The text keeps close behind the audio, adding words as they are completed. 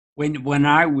when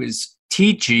I was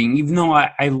teaching, even though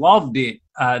I loved it,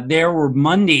 there were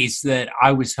Mondays that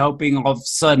I was hoping all of a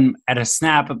sudden at a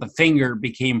snap of the finger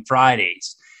became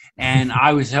Fridays. And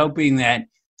I was hoping that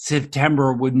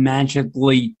September would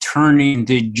magically turn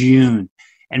into June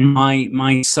and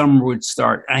my summer would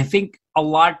start. And I think a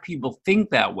lot of people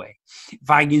think that way. If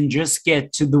I can just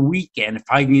get to the weekend, if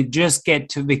I can just get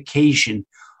to vacation,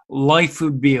 life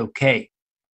would be okay.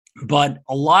 But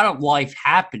a lot of life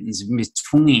happens in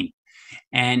between.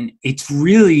 And it's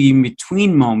really in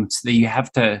between moments that you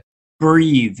have to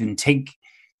breathe and take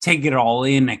it all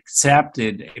in, accept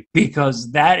it,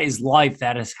 because that is life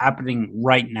that is happening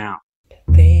right now.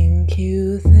 Thank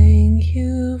you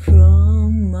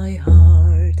from my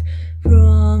heart,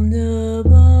 from the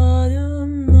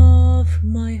bottom of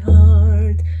my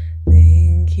heart.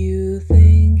 Thank you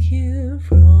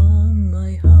from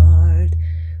my heart,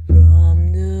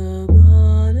 from the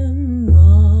bottom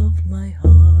of my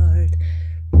heart.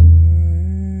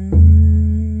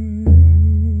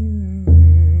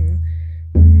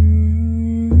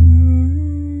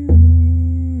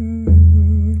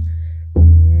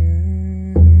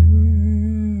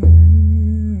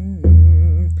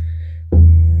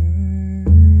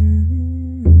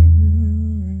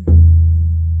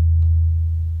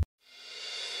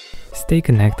 Stay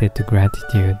connected to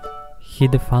gratitude.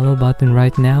 Hit the follow button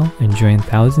right now and join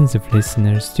thousands of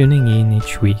listeners tuning in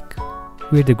each week.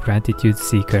 We're the Gratitude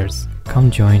Seekers.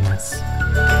 Come join us.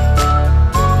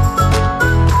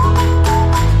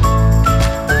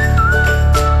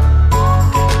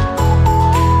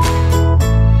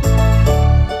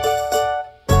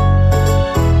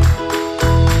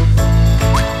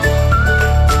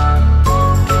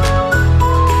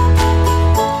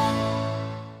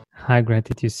 Hi,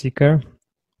 Gratitude Seeker.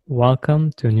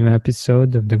 Welcome to a new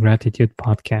episode of the Gratitude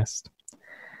Podcast.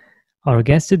 Our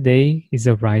guest today is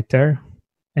a writer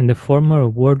and a former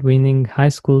award-winning high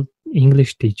school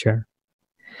English teacher.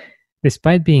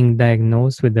 Despite being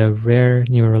diagnosed with a rare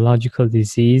neurological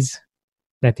disease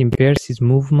that impairs his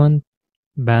movement,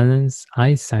 balance,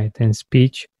 eyesight, and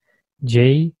speech,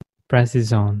 Jay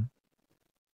presses on.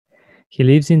 He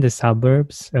lives in the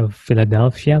suburbs of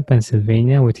Philadelphia,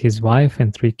 Pennsylvania, with his wife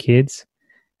and 3 kids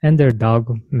and their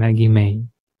dog, Maggie May.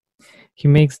 He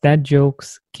makes dad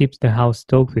jokes, keeps the house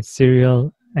stoked with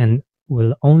cereal, and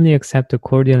will only accept a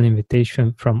cordial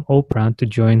invitation from Oprah to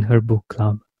join her book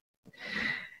club.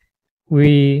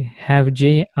 We have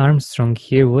Jay Armstrong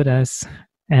here with us,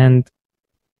 and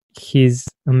his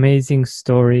amazing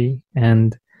story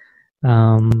and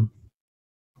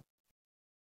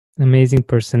amazing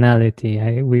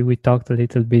personality. We talked a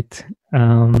little bit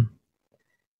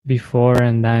before,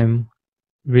 and I'm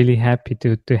really happy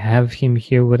to have him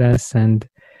here with us and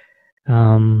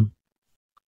for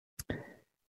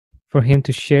him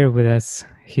to share with us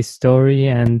his story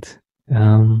and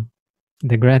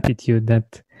the gratitude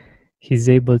that he's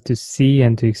able to see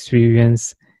and to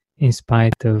experience in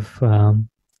spite of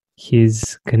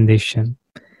his condition.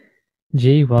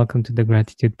 Jay, welcome to the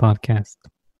Gratitude Podcast.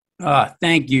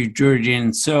 Thank you,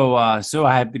 Georgian. So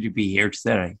happy to be here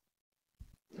today.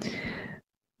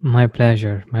 My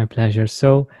pleasure.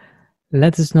 So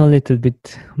let us know a little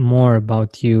bit more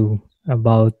about you,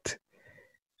 about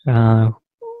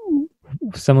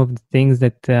some of the things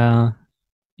that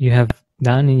you have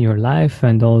done in your life,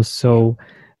 and also,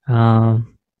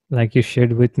 like you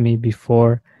shared with me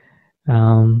before,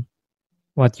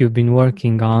 what you've been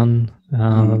working on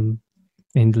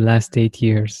in the last 8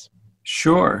 years.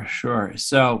 Sure.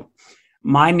 So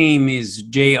my name is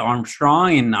Jay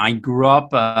Armstrong, and I grew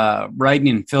up right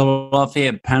in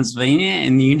Philadelphia, Pennsylvania,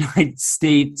 in the United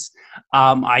States.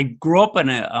 I grew up in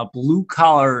a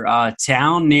blue-collar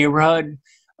town, neighborhood.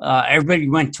 Everybody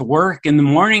went to work in the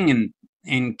morning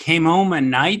and came home at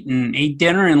night and ate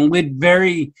dinner and lived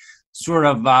very sort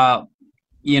of,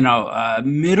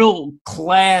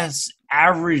 middle-class,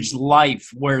 average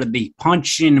life where they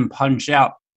punch in and punch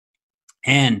out.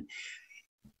 And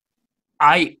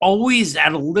I always,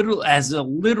 as a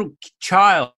little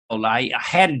child, I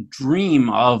had a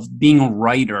dream of being a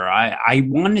writer. I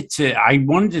wanted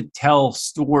to tell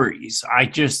stories. I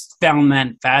just found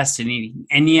that fascinating,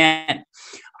 and yet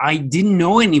I didn't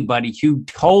know anybody who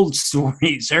told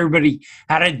stories. Everybody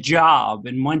had a job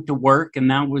and went to work,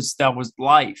 and that was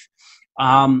life.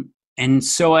 And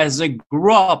so as I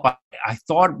grew up, I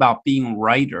thought about being a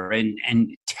writer and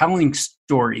telling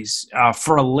stories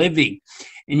for a living.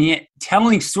 And yet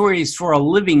telling stories for a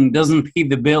living doesn't pay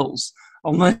the bills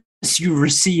unless you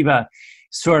receive a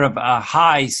sort of a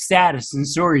high status in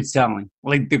storytelling,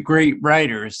 like the great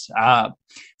writers.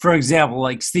 For example,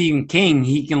 like Stephen King,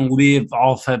 he can live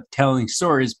off of telling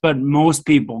stories, but most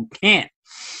people can't.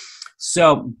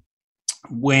 So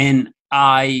when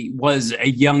I was a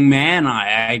young man,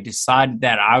 I decided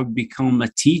that I would become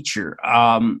a teacher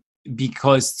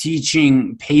because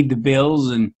teaching paid the bills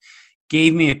and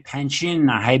gave me a pension.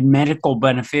 I had medical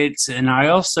benefits, and I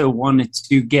also wanted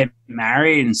to get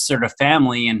married and start a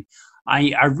family. And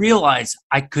I realized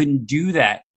I couldn't do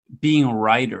that being a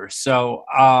writer. So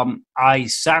I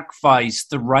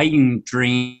sacrificed the writing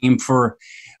dream for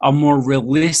a more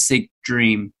realistic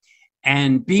dream.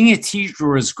 And being a teacher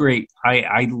was great.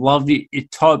 I loved it.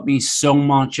 It taught me so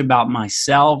much about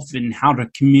myself and how to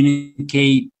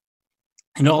communicate.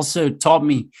 It also taught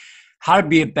me how to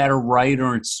be a better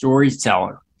writer and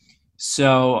storyteller.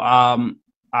 So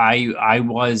I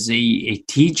was a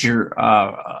teacher.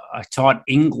 I taught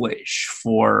English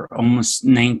for almost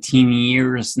 19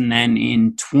 years. And then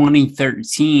in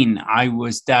 2013, I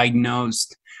was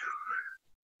diagnosed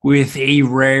with a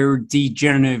rare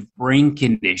degenerative brain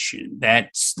condition that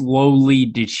slowly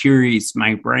deteriorates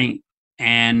my brain.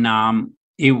 And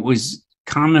it was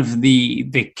kind of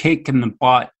the kick in the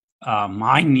butt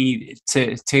I needed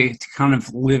to kind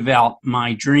of live out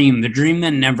my dream, the dream that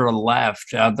never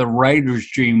left. The writer's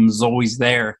dream was always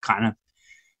there, kind of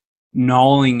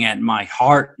gnawing at my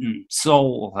heart and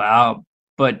soul.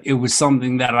 But it was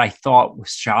something that I thought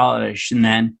was childish. And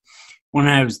then when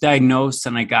I was diagnosed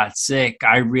and I got sick,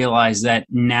 I realized that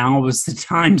now was the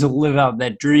time to live out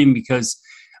that dream because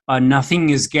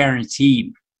nothing is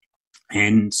guaranteed.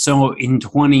 And so in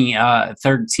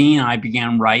 2013, I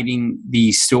began writing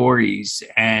these stories.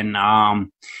 And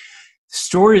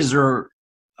stories are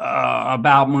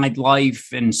about my life,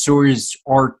 and stories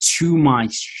are to my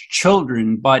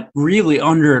children. But really,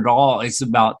 under it all, it's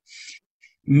about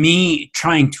me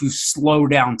trying to slow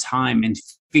down time and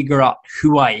figure out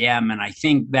who I am. And I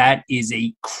think that is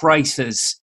a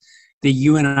crisis that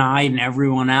you and I and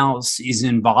everyone else is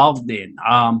involved in.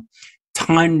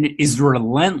 Time is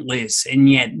relentless, and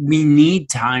yet we need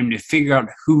time to figure out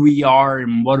who we are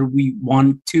and what do we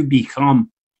want to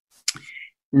become.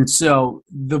 And so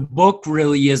the book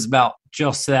really is about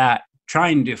just that,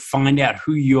 trying to find out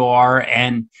who you are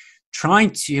and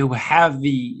trying to have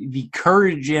the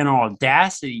courage and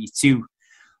audacity to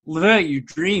live out your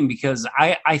dream, because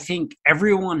I think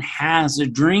everyone has a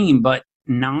dream, but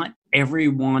not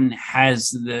everyone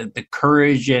has the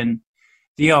courage and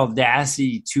the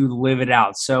audacity to live it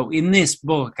out. So in this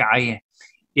book,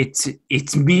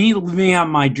 it's me living out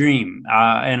my dream,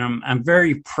 and I'm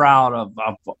very proud of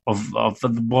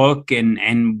the book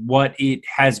and what it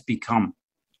has become.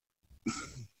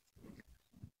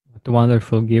 What a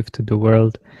wonderful gift to the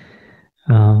world!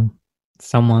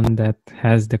 Someone that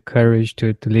has the courage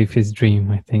to live his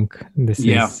dream. I think this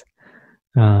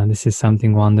is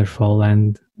something wonderful,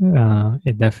 and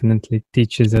it definitely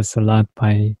teaches us a lot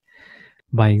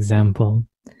by example.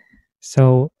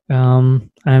 So I'm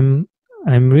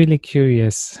really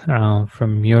curious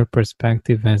from your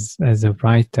perspective as a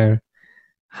writer,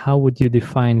 how would you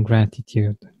define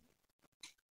gratitude?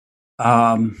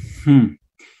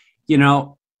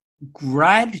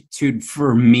 Gratitude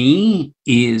for me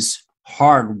is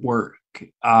hard work.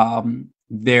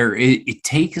 It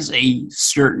takes a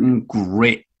certain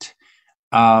grit.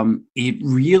 It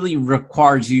really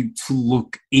requires you to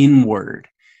look inward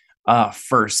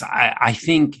first. I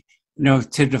think,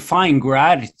 to define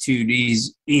gratitude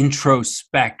is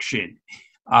introspection.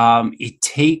 It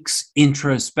takes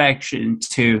introspection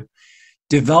to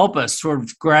develop a sort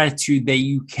of gratitude that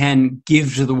you can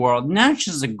give to the world, not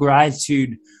just a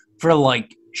gratitude for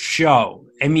like show.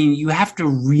 I mean, you have to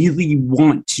really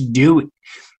want to do it.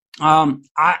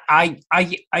 I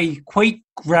equate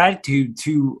gratitude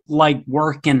to like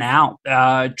working out,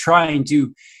 trying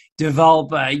to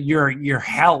develop your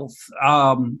health,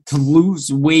 to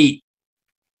lose weight.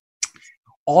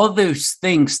 All those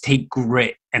things take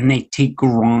grit, and they take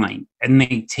grind, and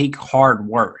they take hard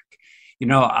work.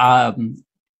 I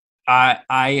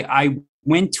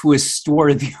went to a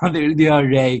store the other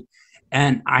day,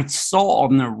 and I saw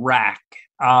on the rack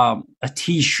a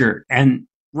T-shirt, and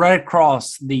right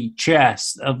across the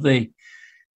chest of the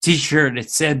T-shirt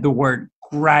it said the word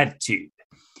gratitude,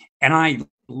 and I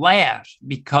laughed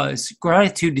because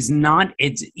gratitude is not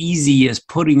as easy as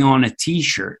putting on a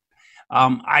T-shirt.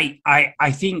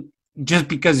 I think just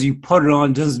because you put it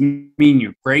on doesn't mean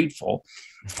you're grateful.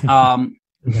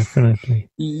 Definitely.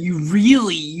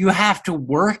 You have to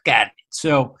work at it.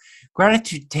 So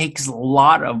gratitude takes a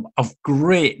lot of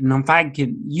grit. And if I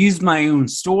can use my own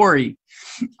story,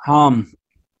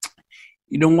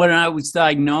 when I was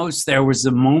diagnosed, there was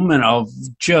a moment of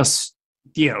just,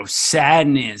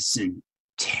 sadness and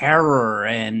terror.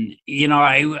 And,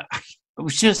 I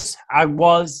was,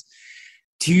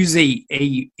 to use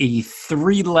a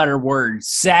three-letter word,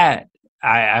 sad.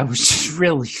 I was just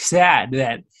really sad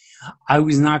that I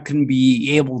was not going to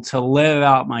be able to live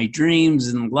out my dreams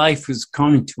and life was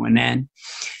coming to an end.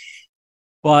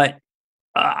 But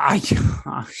I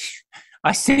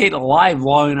stayed alive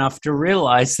long enough to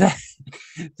realize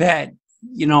that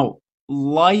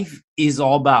life is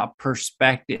all about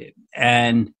perspective.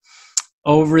 And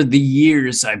over the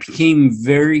years, I became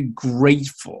very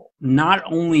grateful, not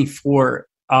only for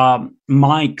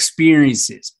my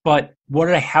experiences, but what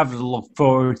I have to look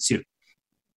forward to.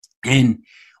 And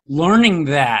learning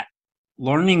that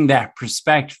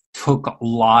perspective took a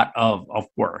lot of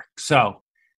work. So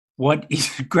what is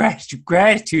gratitude?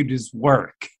 Gratitude is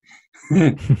work.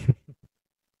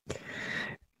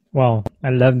 Wow, I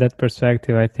love that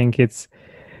perspective. I think it's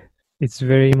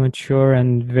very mature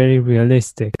and very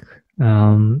realistic.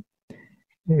 It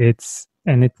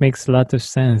makes a lot of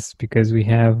sense because we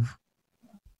have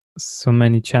so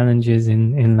many challenges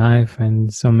in life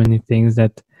and so many things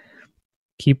that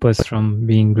keep us from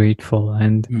being grateful,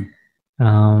 and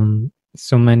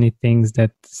so many things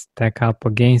that stack up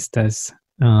against us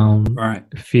Right.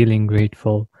 feeling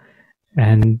grateful.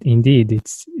 And indeed,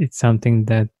 it's something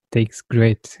that takes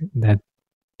grit that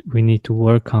we need to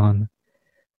work on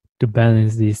to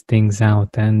balance these things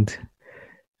out. And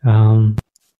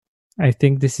I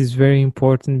think this is very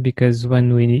important because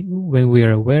when we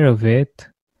are aware of it,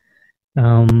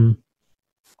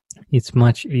 it's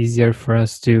much easier for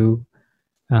us to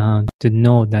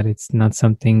know that it's not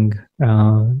something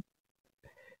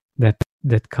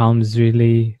that comes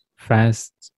really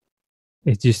fast.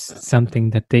 It's just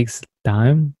something that takes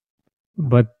time,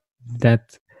 but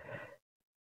that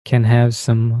can have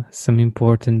some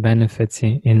important benefits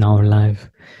in our life.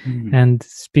 Mm-hmm. And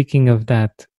speaking of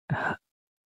that,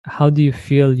 how do you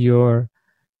feel your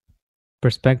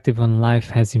perspective on life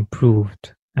has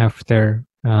improved after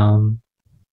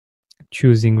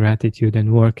choosing gratitude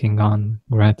and working on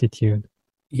gratitude?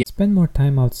 Yeah. Spend more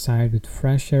time outside with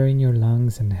fresh air in your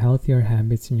lungs and healthier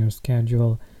habits in your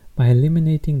schedule by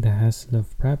eliminating the hassle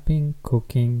of prepping,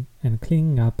 cooking, and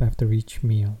cleaning up after each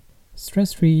meal.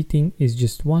 Stress-free eating is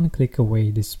just one click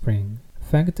away this spring.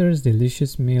 Factor's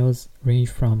delicious meals range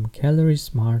from Calorie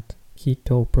Smart,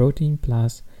 Keto, Protein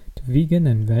Plus to vegan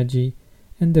and veggie,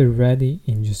 and they're ready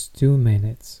in just 2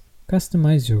 minutes.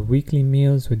 Customize your weekly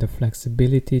meals with the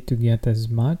flexibility to get as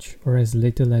much or as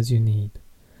little as you need.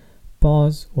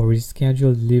 Pause or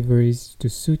reschedule deliveries to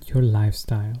suit your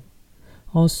lifestyle.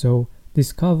 Also,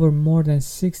 discover more than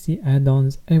 60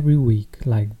 add-ons every week,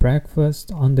 like breakfast,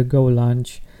 on-the-go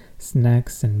lunch,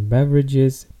 snacks, and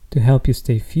beverages to help you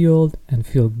stay fueled and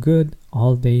feel good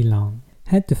all day long.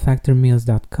 Head to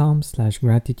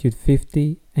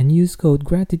factormeals.com/gratitude50 and use code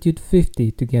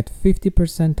gratitude50 to get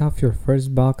 50% off your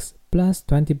first box plus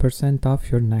 20% off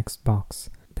your next box.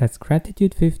 That's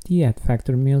gratitude50 at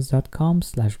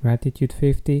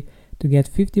factormeals.com/gratitude50 to get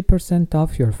 50%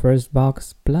 off your first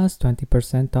box plus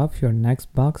 20% off your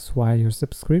next box while your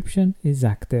subscription is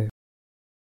active.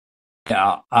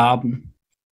 Yeah.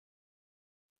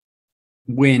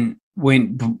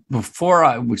 Before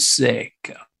I was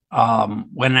sick,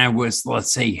 when I was,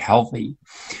 let's say, healthy,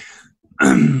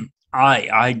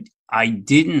 I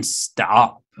didn't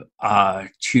stop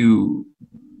to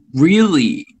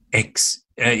really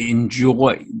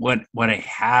enjoy what I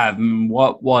have and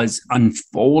what was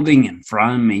unfolding in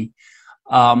front of me.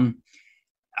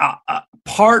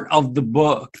 Part of the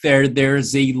book,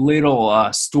 there's a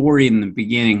little story in the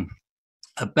beginning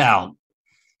about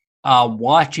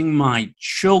watching my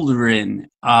children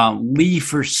leave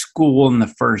for school on the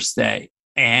first day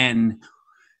and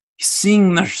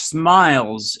seeing their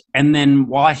smiles, and then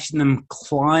watching them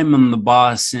climb on the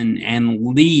bus and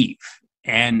leave,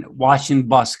 and watching the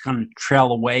bus kind of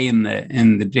trail away in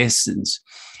the distance.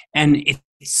 And it's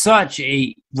such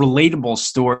a relatable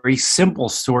story, simple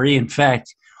story. In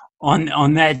fact,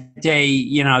 on that day,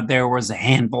 there was a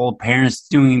handful of parents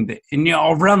doing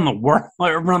around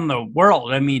the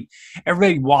world. I mean,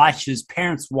 everybody watches,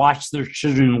 parents watch their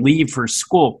children leave for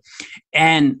school.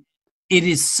 And it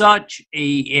is such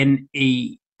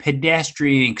a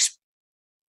pedestrian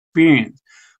experience,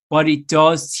 but it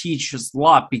does teach us a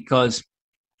lot, because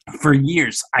for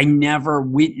years, I never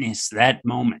witnessed that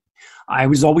moment. I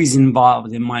was always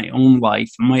involved in my own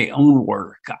life, my own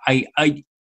work. I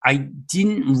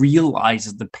didn't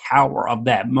realize the power of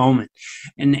that moment.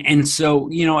 And so,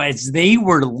 as they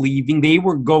were leaving, they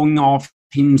were going off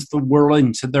into the world,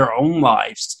 into their own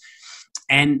lives.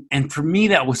 And for me,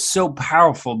 that was so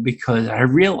powerful because I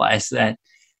realized that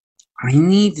I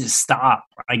need to stop.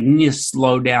 I need to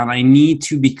slow down. I need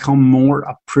to become more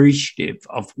appreciative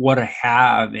of what I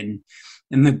have and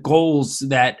the goals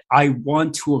that I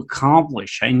want to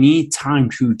accomplish. I need time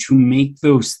to make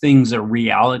those things a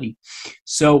reality.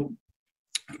 So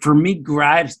for me,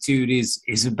 gratitude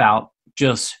is about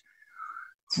just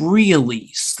really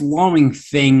slowing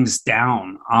things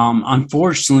down.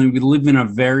 Unfortunately, we live in a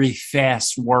very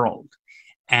fast world,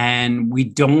 and we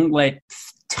don't let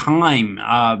time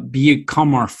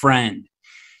become our friend.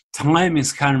 Time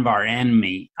is kind of our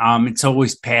enemy. It's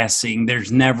always passing.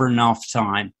 There's never enough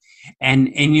time. And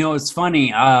you know, it's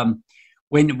funny.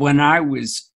 When I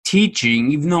was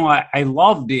teaching, even though I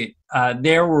loved it,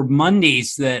 there were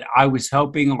Mondays that I was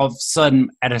hoping all of a sudden,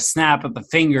 at a snap of the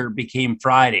finger, became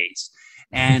Fridays.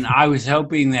 And I was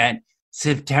hoping that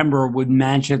September would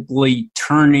magically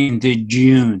turn into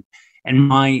June and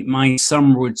my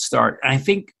summer would start. And I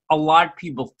think a lot of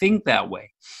people think that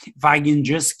way. If I can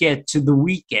just get to the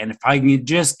weekend, if I can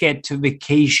just get to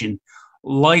vacation,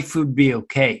 life would be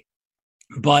okay.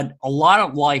 But a lot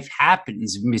of life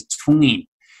happens in between.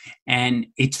 And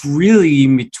it's really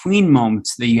in between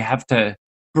moments that you have to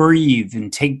breathe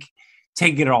and take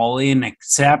it all in,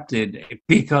 accept it,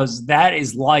 because that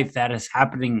is life that is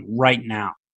happening right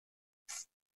now.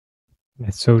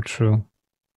 That's so true.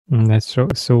 That's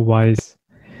so wise.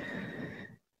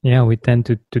 Yeah, we tend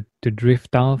to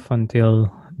drift off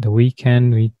until the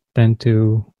weekend. We tend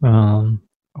to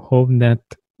hope that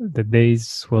the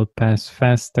days will pass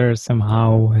faster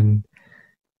somehow and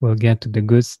we'll get to the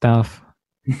good stuff.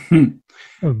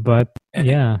 But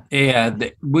yeah,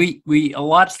 we a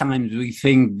lot of times we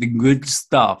think the good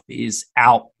stuff is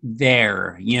out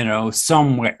there, you know,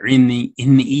 somewhere in the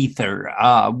ether.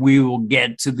 We will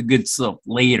get to the good stuff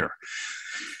later.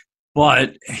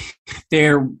 But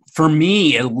there, for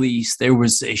me at least, there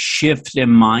was a shift in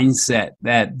mindset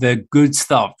that the good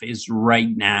stuff is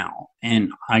right now,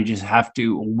 and I just have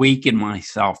to awaken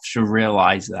myself to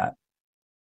realize that.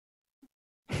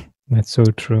 That's so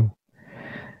true.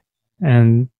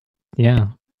 And yeah,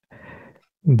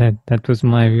 that was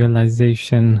my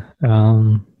realization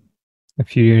a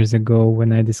few years ago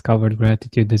when I discovered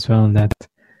gratitude as well, that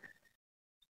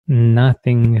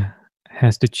nothing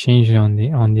has to change on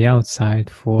the outside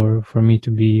for me to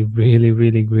be really,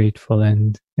 really grateful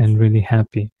and really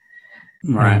happy.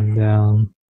 Right. And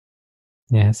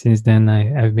yeah, since then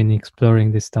I've been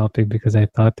exploring this topic because I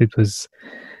thought it was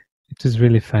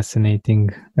really fascinating,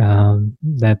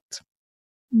 that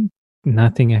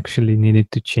nothing actually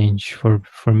needed to change for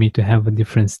me to have a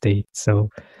different state. So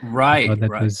I thought that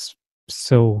was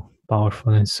so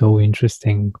powerful and so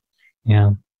interesting.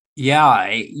 Yeah. Yeah,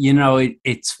 you know,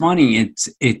 it's funny.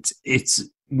 It's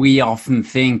we often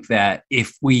think that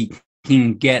if we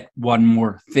can get one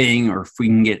more thing, or if we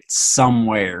can get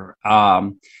somewhere,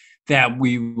 that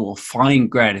we will find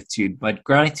gratitude. But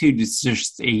gratitude is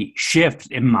just a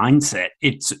shift in mindset.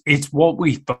 It's what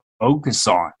we focus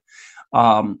on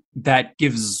that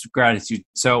gives us gratitude.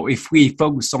 So if we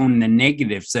focus on the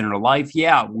negatives in our life,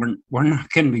 yeah, we're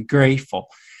not going to be grateful.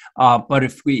 But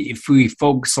if we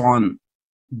focus on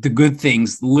the good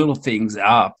things, the little things.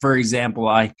 For example,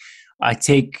 I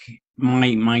take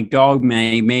my dog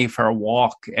May for a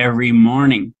walk every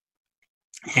morning,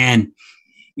 and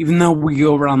even though we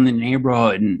go around the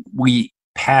neighborhood and we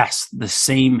pass the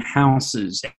same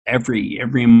houses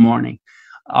every morning,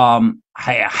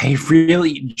 I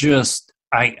really just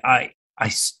I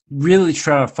really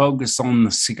try to focus on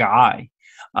the sky,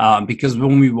 because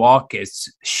when we walk, it's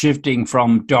shifting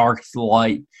from dark to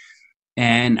light.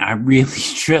 And I really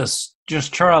just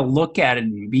try to look at it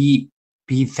and be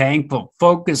thankful,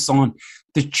 focus on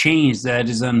the change that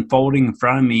is unfolding in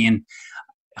front of me. And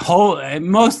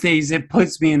most days it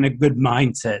puts me in a good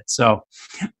mindset. So,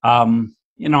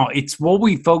 you know, it's what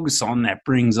we focus on that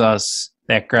brings us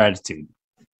that gratitude.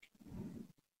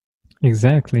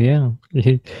 Exactly. Yeah.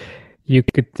 You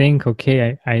could think,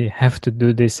 okay, I have to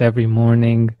do this every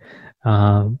morning.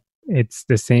 It's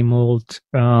the same old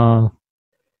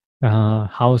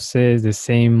houses, the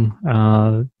same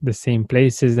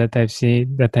places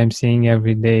that I'm seeing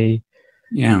every day.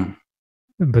 Yeah.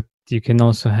 But you can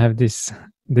also have this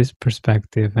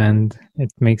perspective, and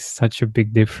it makes such a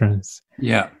big difference.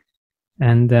 Yeah.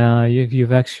 And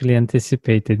you've actually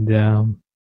anticipated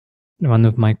one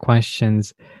of my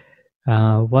questions.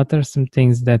 What are some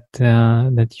things that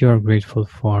you're grateful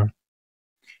for?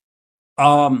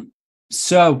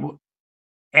 So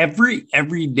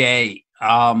every day,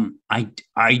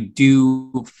 I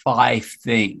do 5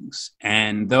 things,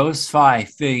 and those 5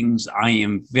 things I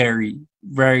am very,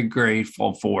 very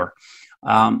grateful for.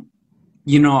 I'll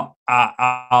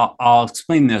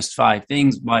explain those 5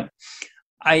 things, but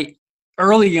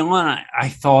early on, I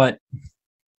thought,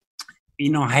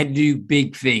 I had to do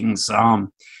big things.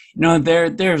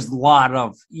 There's a lot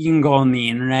of, you can go on the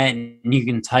internet and you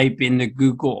can type into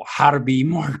Google how to be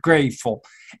more grateful.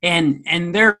 And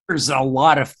there's a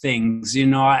lot of things,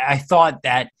 I thought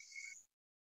that,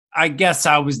 I guess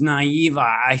I was naive.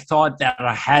 I thought that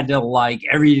I had to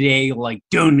every day,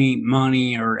 donate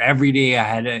money, or every day I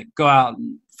had to go out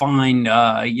and find,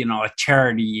 a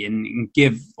charity and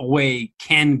give away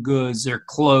canned goods or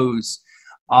clothes.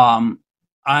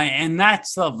 And that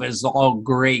stuff is all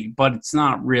great, but it's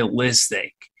not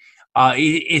realistic.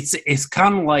 It's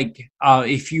kind of like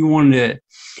if you want to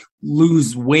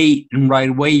lose weight and right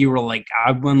away you were like,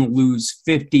 I want to lose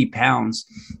 50 pounds.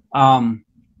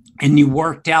 And you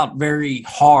worked out very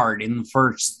hard in the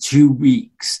first 2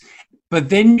 weeks, but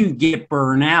then you get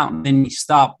burned out and then you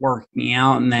stop working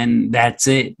out and then that's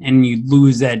it. And you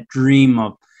lose that dream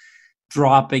of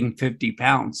dropping 50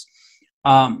 pounds.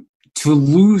 To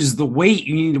lose the weight,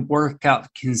 you need to work out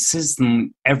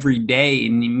consistently every day,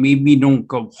 and maybe don't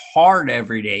go hard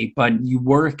every day, but you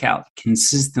work out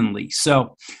consistently.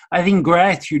 So I think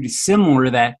gratitude is similar,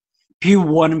 that people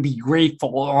want to be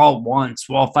grateful all at once.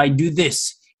 Well, if I do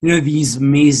this, these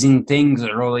amazing things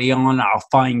early on, I'll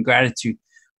find gratitude.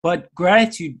 But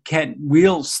gratitude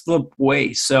will slip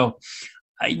away. So,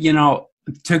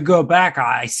 to go back,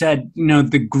 I said,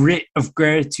 the grit of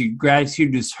gratitude.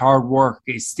 Gratitude is hard work.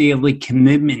 It's daily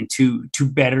commitment to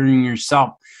bettering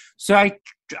yourself. So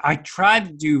I try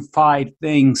to do 5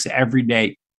 things every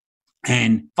day,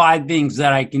 and 5 things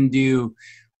that I can do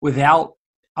without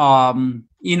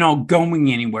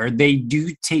going anywhere. They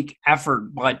do take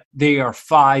effort, but they are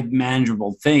 5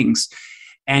 manageable things.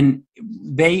 And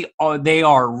they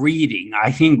are reading.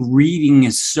 I think reading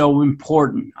is so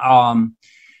important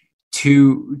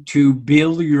to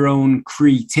build your own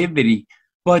creativity,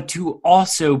 but to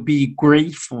also be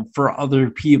grateful for other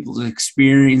people's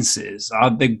experiences.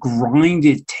 The grind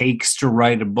it takes to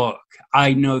write a book,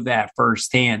 I know that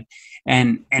firsthand.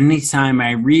 And anytime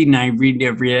I read, and I read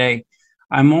every day,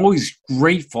 I'm always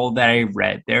grateful that I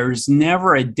read. There's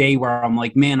never a day where I'm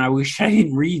like, man, I wish I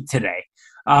didn't read today.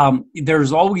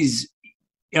 There's always,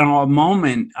 a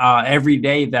moment every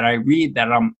day that I read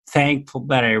that I'm thankful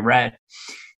that I read.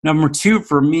 Number 2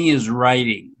 for me is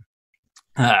writing.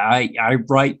 I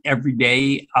write every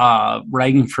day.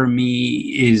 Writing for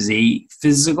me is a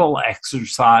physical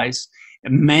exercise, a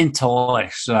mental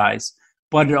exercise,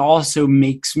 but it also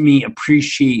makes me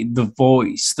appreciate the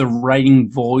writing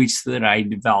voice that I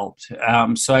developed.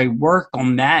 So I work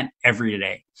on that every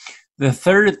day. The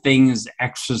 3rd thing is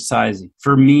exercising.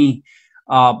 For me,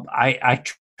 I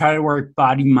try to work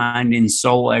body, mind, and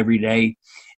soul every day.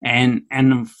 And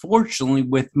unfortunately,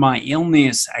 with my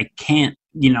illness, I can't,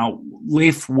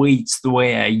 lift weights the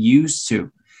way I used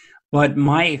to. But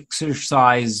my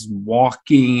exercise,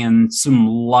 walking, and some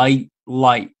light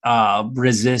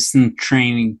resistance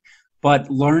training, but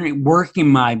working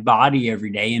my body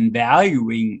every day and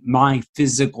valuing my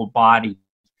physical body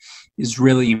is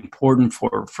really important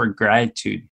for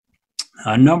gratitude.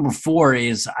 Number 4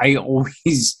 is I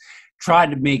always try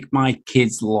to make my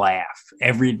kids laugh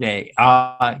every day.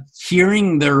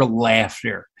 Hearing their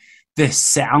laughter, the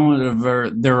sound of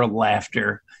their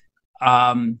laughter,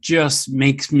 just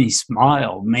makes me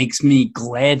smile, makes me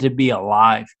glad to be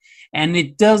alive. And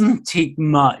it doesn't take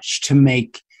much to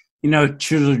make,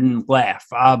 children laugh.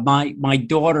 My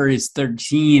daughter is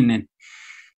 13,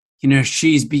 and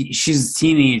she's a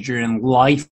teenager, and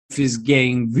life is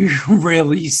getting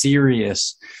really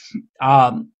serious.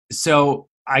 So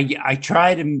I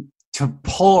try to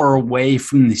pull her away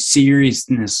from the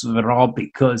seriousness of it all,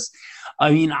 because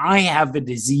I have a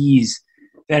disease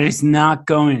that is not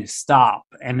going to stop,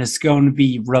 and it's going to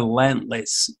be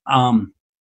relentless.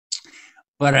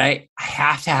 But I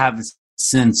have to have a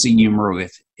sense of humor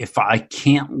with it. If I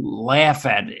can't laugh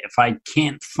at it, if I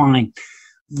can't find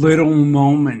little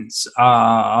moments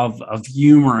of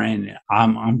humor in it,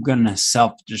 I'm going to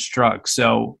self-destruct.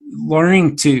 So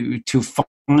learning to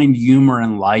find humor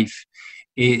in life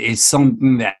is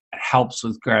something that helps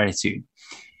with gratitude.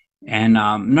 And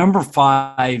number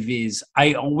 5 is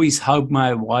I always hug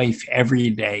my wife every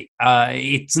day.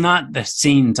 It's not the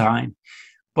same time,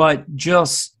 but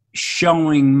just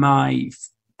showing my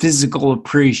physical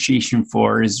appreciation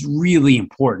for her is really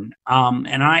important.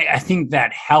 And I think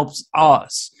that helps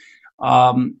us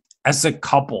as a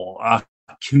couple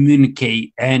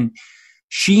communicate. And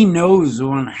she knows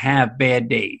when I have bad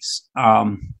days.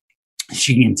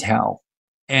 She can tell.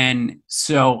 And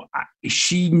so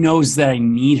she knows that I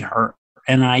need her,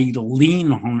 and I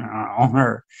lean on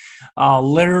her.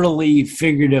 Literally,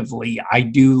 figuratively, I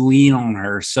do lean on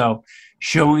her. So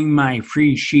showing my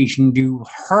appreciation to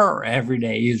her every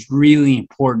day is really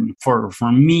important for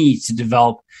me to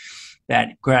develop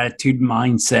that gratitude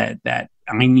mindset that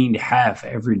I need to have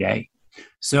every day.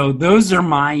 So those are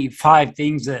my 5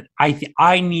 things that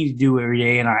I need to do every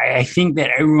day. And I think that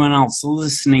everyone else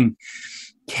listening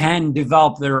can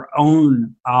develop their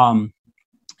own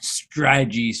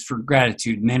strategies for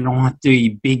gratitude. And they don't have to be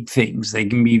big things. They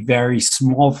can be very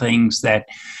small things that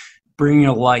bring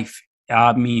your life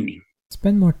meaning.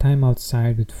 Spend more time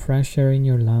outside with fresh air in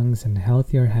your lungs and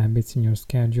healthier habits in your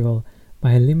schedule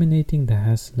by eliminating the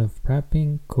hassle of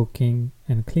prepping, cooking,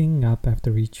 and cleaning up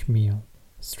after each meal.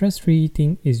 Stress-free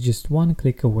eating is just one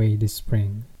click away this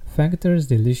spring. Factor's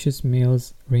delicious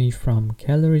meals range from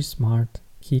Calorie Smart,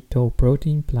 Keto,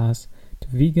 Protein Plus to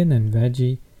vegan and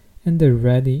veggie, and they're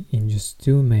ready in just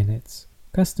 2 minutes.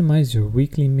 Customize your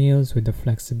weekly meals with the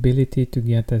flexibility to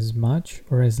get as much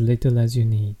or as little as you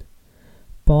need.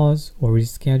 Pause or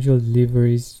reschedule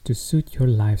deliveries to suit your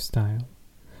lifestyle.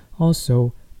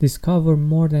 Also, discover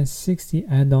more than 60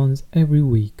 add-ons every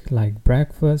week like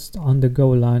breakfast, on-the-go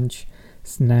lunch,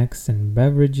 snacks and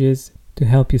beverages to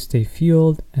help you stay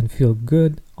fueled and feel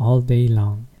good all day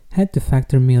long. Head to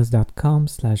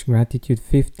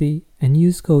factormeals.com/gratitude50 and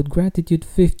use code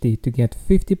gratitude50 to get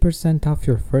 50% off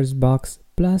your first box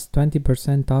plus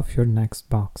 20% off your next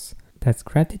box. That's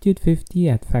gratitude50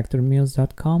 at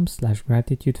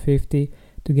factormeals.com/gratitude50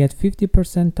 to get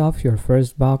 50% off your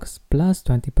first box plus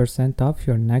 20% off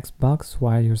your next box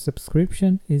while your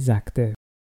subscription is active.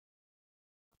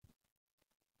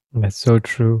 That's so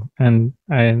true, and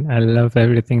I love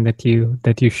everything that you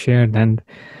shared, and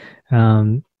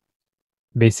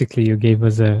basically you gave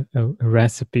us a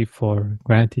recipe for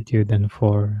gratitude and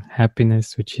for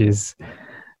happiness, which is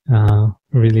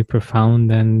really profound,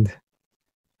 and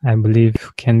I believe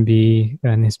can be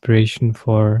an inspiration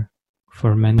for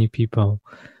many people.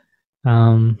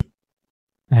 I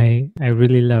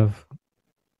really love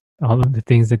all of the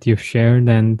things that you've shared,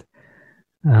 and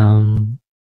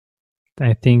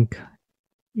I think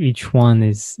each one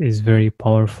is very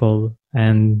powerful,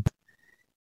 and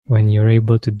when you're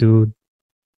able to do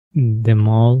them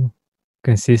all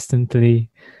consistently,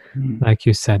 like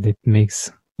you said, it makes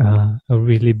a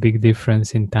really big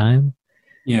difference in time.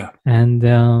 Yeah, and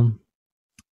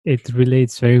it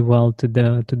relates very well to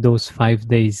those 5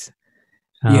 days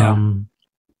of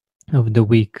the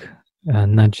week,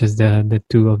 not just the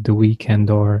 2 of the weekend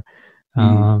or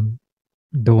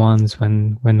the ones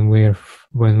when we're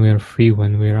free,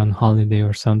 when we're on holiday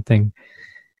or something.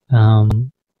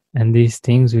 And these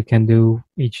things we can do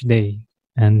each day,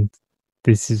 and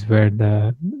this is where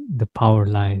the power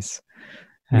lies.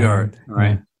 And,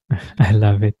 right. I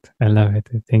love it. I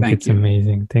think Thank it's you.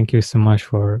 amazing. Thank you so much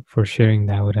for sharing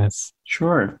that with us.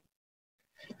 Sure.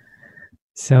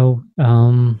 So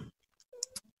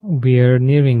we are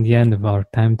nearing the end of our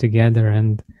time together,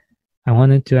 and I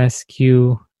wanted to ask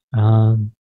you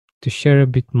to share a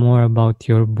bit more about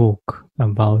your book,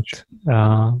 about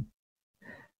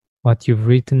what you've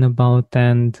written about,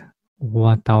 and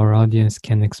what our audience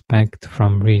can expect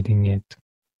from reading it.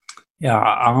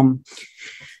 Yeah.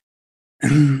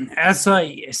 As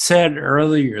I said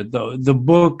earlier, though, the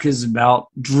book is about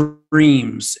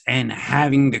dreams and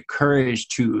having the courage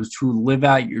to live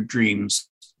out your dreams,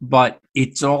 but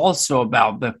it's also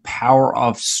about the power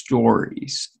of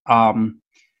stories.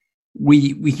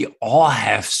 We all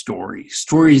have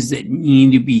stories that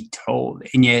need to be told,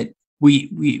 and yet we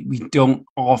don't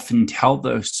often tell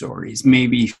those stories.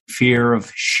 Maybe fear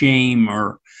of shame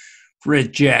or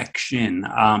rejection.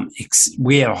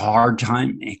 We have a hard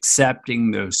time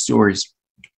accepting those stories.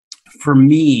 For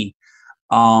me,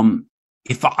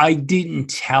 if I didn't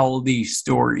tell these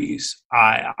stories,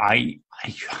 I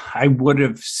would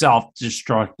have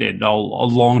self-destructed a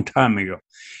long time ago.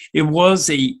 It was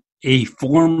a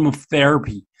form of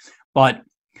therapy, but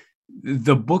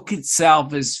the book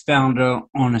itself is founded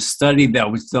on a study that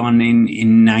was done in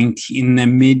the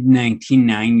mid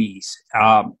 1990s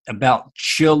about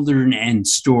children and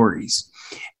stories.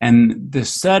 And the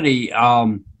study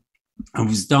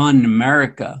was done in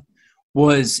America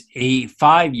was a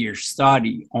 5-year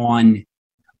study on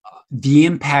the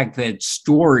impact that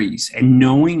stories and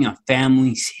knowing a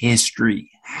family's history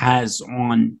has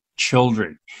on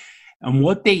children. And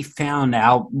what they found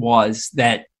out was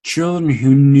that children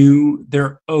who knew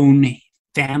their own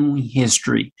family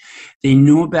history, they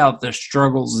knew about the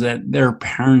struggles that their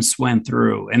parents went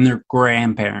through and their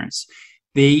grandparents,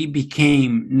 they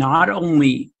became not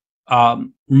only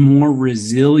more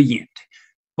resilient,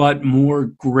 but more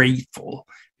grateful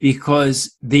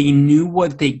because they knew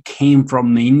what they came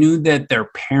from. They knew that their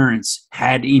parents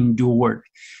had endured.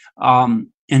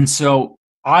 And so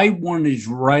I wanted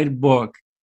to write a book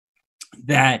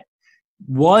that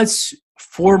was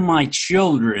for my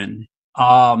children,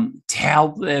 to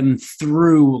help them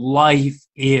through life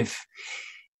if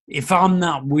I'm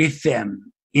not with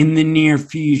them in the near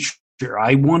future.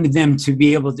 I wanted them to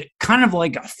be able to kind of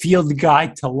like a field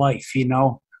guide to life, you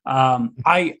know.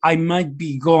 I might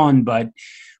be gone, but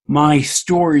my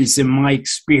stories and my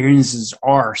experiences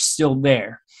are still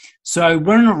there. So I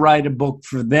want to write a book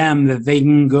for them that they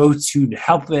can go to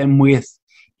help them with,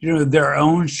 you know, their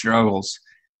own struggles.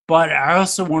 But I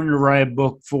also wanted to write a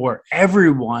book for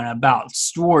everyone about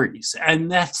stories.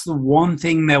 And that's the one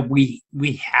thing that we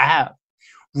have,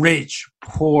 rich,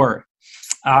 poor.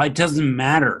 It doesn't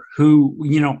matter who,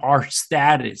 you know, our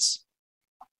status.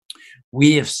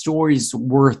 We have stories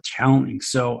worth telling.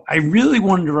 So I really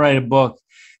wanted to write a book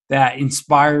that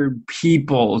inspired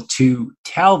people to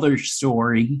tell their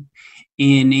story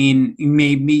in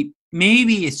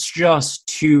maybe it's just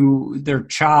to their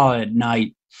child at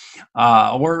night,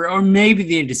 or maybe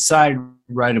they decide to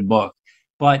write a book.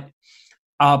 But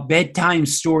bedtime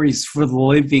stories for the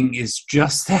living is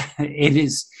just that. It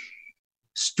is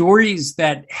stories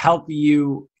that help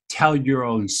you tell your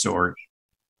own story.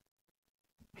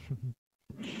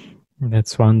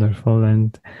 That's wonderful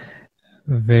and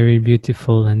very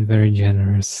beautiful and very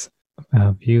generous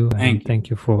of you. And thank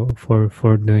you for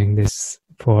doing this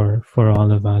for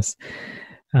all of us.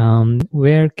 When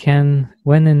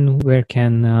and where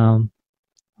can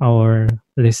our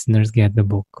listeners get the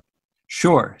book?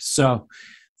 Sure. So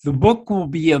the book will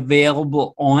be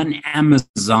available on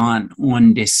Amazon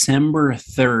on December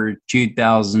 3rd,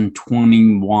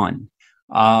 2021.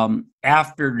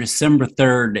 After December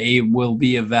 3rd, it will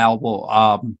be available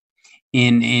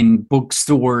in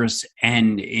bookstores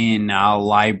and in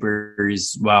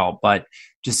libraries as well. But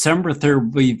December 3rd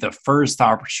will be the first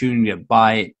opportunity to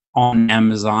buy it on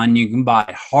Amazon. You can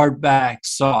buy hardback,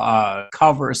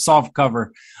 cover, soft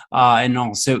cover, and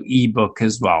also ebook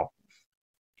as well.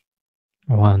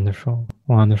 Wonderful.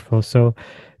 So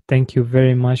thank you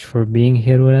very much for being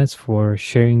here with us, for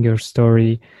sharing your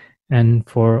story, and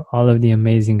for all of the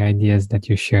amazing ideas that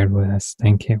you shared with us.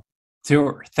 Thank you.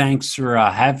 Sure. Thanks for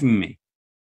having me.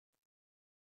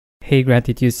 Hey,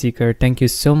 Gratitude Seeker. Thank you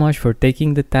so much for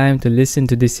taking the time to listen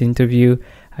to this interview.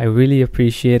 I really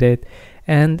appreciate it.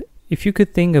 And if you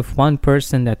could think of one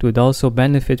person that would also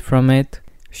benefit from it,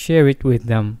 share it with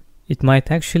them. It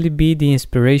might actually be the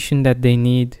inspiration that they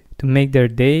need to make their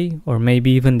day or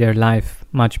maybe even their life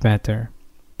much better.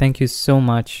 Thank you so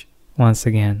much once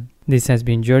again. This has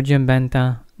been Georgian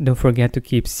Benta. Don't forget to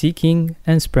keep seeking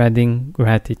and spreading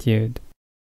gratitude.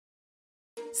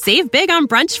 Save big on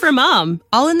brunch for mom,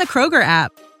 all in the Kroger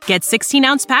app. Get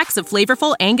 16-ounce packs of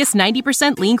flavorful Angus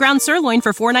 90% lean ground sirloin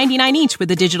for $4.99 each with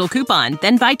a digital coupon.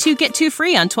 Then buy 2, get 2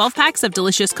 free on 12 packs of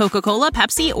delicious Coca-Cola,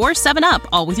 Pepsi, or 7-Up,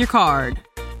 all with your card.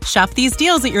 Shop these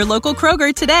deals at your local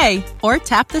Kroger today, or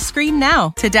tap the screen now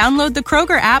to download the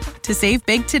Kroger app to save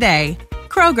big today.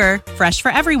 Kroger, fresh for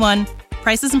everyone.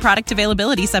 Prices and product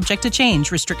availability subject to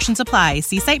change. Restrictions apply.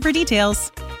 See site for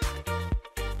details.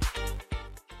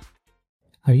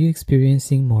 Are you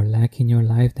experiencing more lack in your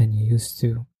life than you used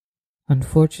to?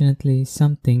 Unfortunately,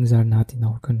 some things are not in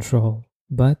our control,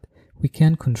 but we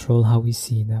can control how we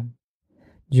see them.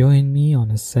 Join me on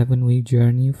a 7-week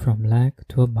journey from lack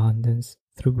to abundance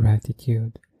through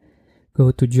gratitude.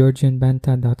 Go to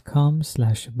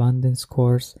georgianbenta.com/abundance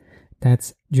course.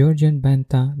 That's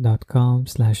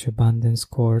georgianbenta.com/abundance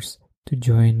course to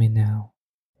join me now.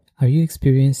 Are you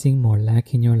experiencing more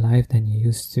lack in your life than you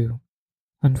used to?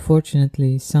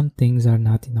 Unfortunately, some things are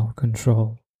not in our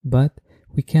control, but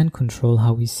we can control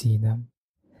how we see them.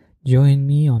 Join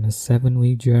me on a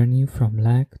 7-week journey from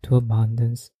lack to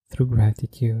abundance through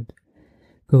gratitude.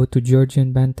 Go to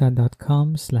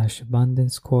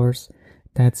georgianbenta.com/abundance course.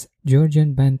 That's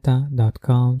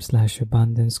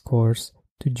georgianbenta.com/abundance course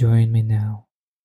to join me now.